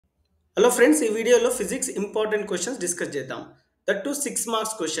Hello friends, ఈ వీడియోలో physics important questions discuss చేద్దాం. That to 6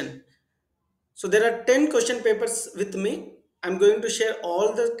 marks question. So there are 10 question papers with me. I'm going to share all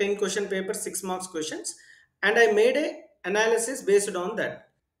the 10 question papers, 6 marks questions, and I made a analysis based on that.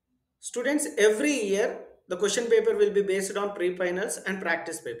 Students, every year the question paper will be based on pre-finals and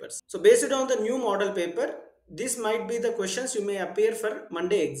practice papers. So based on the new model paper, this might be the questions you may appear for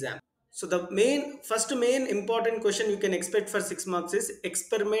Monday exam. So the main important question you can expect for 6 marks is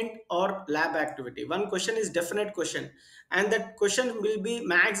experiment or lab activity. One question is definite question, and that question will be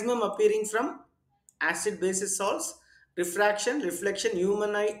maximum appearing from acid basis salts, refraction, reflection,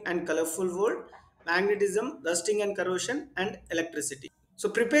 human eye and colorful world, magnetism, rusting and corrosion, and electricity. So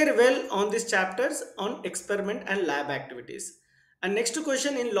prepare well on these chapters on experiment and lab activities. And next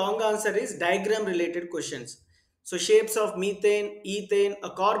question in long answer is diagram related questions. So shapes of methane, ethane,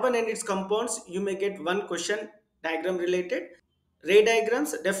 a carbon and its compounds, you may get one question diagram related. Ray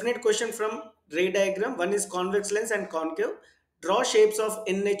diagrams, definite question from ray diagram. One is convex lens and concave. Draw shapes of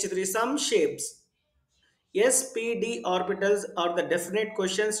NH3, some shapes. SPD orbitals are the definite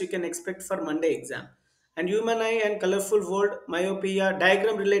questions you can expect for Monday exam. And human eye and colorful world, myopia,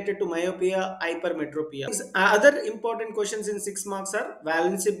 diagram related to myopia, hypermetropia. Other important questions in 6 marks are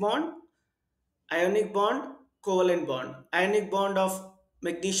valency bond, ionic bond, covalent bond. Ionic bond of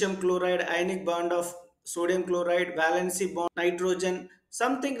magnesium chloride, ionic bond of sodium chloride, valency bond, nitrogen,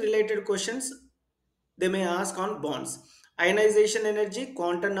 something related questions they may ask on bonds. Ionization energy,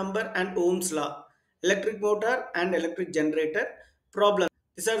 quantum number, and Ohm's law. Electric motor and electric generator. Problem.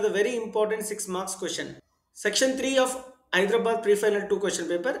 These are the very important 6 marks question. Section 3 of Hyderabad pre-final 2 question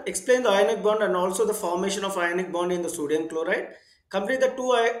paper. Explain the ionic bond and also the formation of ionic bond in the sodium chloride. Complete the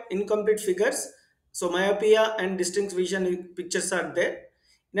two incomplete figures. So myopia and distinct vision pictures are there.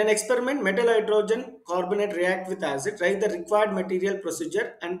 In an experiment, metal hydrogen carbonate react with acid. Write the required material procedure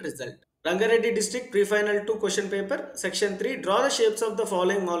and result. Rangareddy district pre-final 2 question paper. Section 3. Draw the shapes of the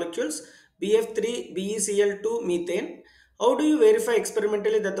following molecules. BF3, BeCl2, methane. How do you verify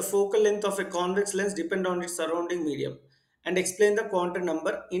experimentally that the focal length of a convex lens depend on its surrounding medium? And explain the quantum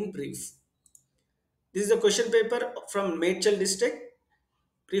number in brief. This is a question paper from Mechal district.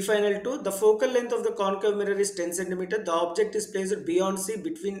 Pre-final 2. The focal length of the concave mirror is 10 cm. The object is placed beyond C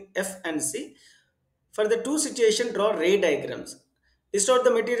between F and C. For the two situation, draw ray diagrams. List out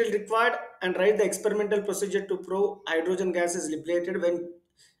the material required and write the experimental procedure to prove hydrogen gas is liberated when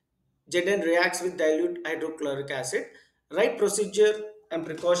Zn reacts with dilute hydrochloric acid. Write procedure and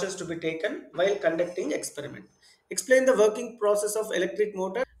precautions to be taken while conducting experiment. Explain the working process of electric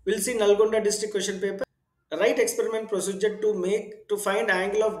motor. We'll see Nalgonda district question paper. Write experiment procedure to find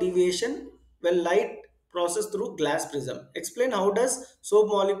angle of deviation when light process through glass prism. Explain how does soap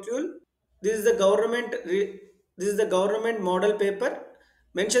molecule. This is the this is the government model paper.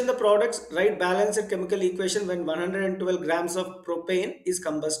 Mention the products, write balanced chemical equation when 112 grams of propane is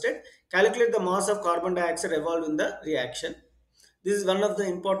combusted. Calculate the mass of carbon dioxide evolved in the reaction. This is one of the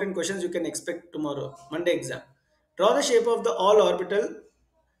important questions you can expect tomorrow, Monday exam. Draw the shape of the all orbital.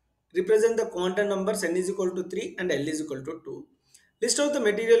 Represent the quantum numbers n is equal to 3 and L is equal to 2. List out the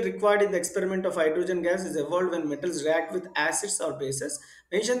material required in the experiment of hydrogen gas is evolved when metals react with acids or bases.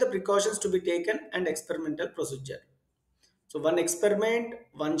 Mention the precautions to be taken and experimental procedure. So one experiment,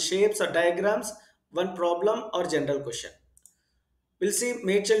 one shapes or diagrams, one problem or general question. We'll see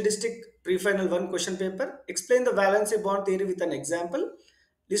Mechal district pre-final 1 question paper. Explain the valency bond theory with an example.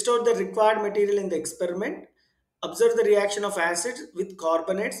 List out the required material in the experiment. Observe the reaction of acids with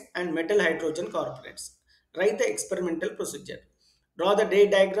carbonates and metal hydrogen carbonates. Write the experimental procedure. Draw the day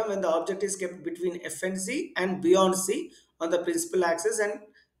diagram when the object is kept between F and C and beyond C on the principal axis and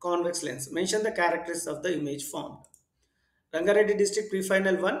convex lens. Mention the characteristics of the image formed. Rangareddy district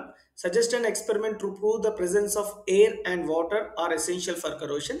pre-final 1. Suggest an experiment to prove the presence of air and water are essential for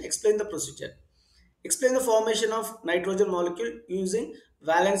corrosion. Explain the procedure. Explain the formation of nitrogen molecule using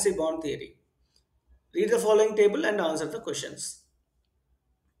valency bond theory. Read the following table and answer the questions.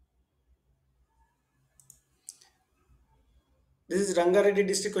 This is Rangareddy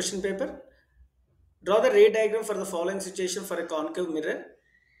district question paper. Draw the ray diagram for the following situation for a concave mirror.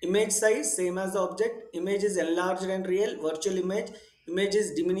 Image size same as the object. Image is enlarged and real. Virtual image. Image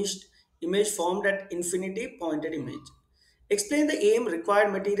is diminished. Image formed at infinity. Pointed image. Explain the aim,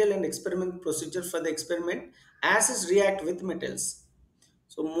 required material and experiment procedure for the experiment. Acids react with metals.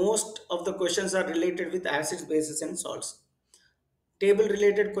 So most of the questions are related with acids, bases and salts. Table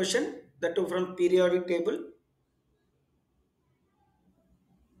related question, that too from periodic table.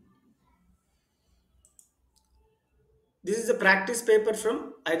 This is a practice paper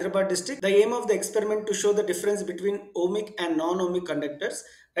from Hyderabad district. The aim of the experiment to show the difference between ohmic and non-ohmic conductors.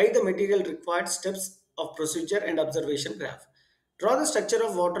 Write the material required, steps of procedure and observation graph. Draw the structure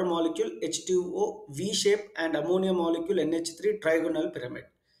of water molecule H2O V shape and ammonia molecule NH3 trigonal pyramid.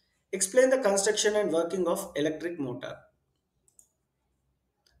 Explain the construction and working of electric motor.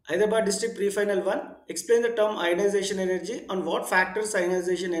 Hyderabad District Pre-Final 1. Explain the term ionization energy, on what factors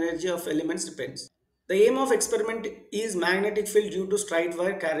ionization energy of elements depends. The aim of experiment is magnetic field due to straight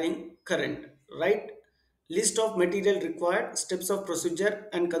wire carrying current. Write list of material required, steps of procedure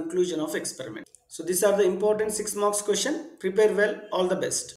and conclusion of experiment. So these are the important 6 marks question. Prepare well. All the best.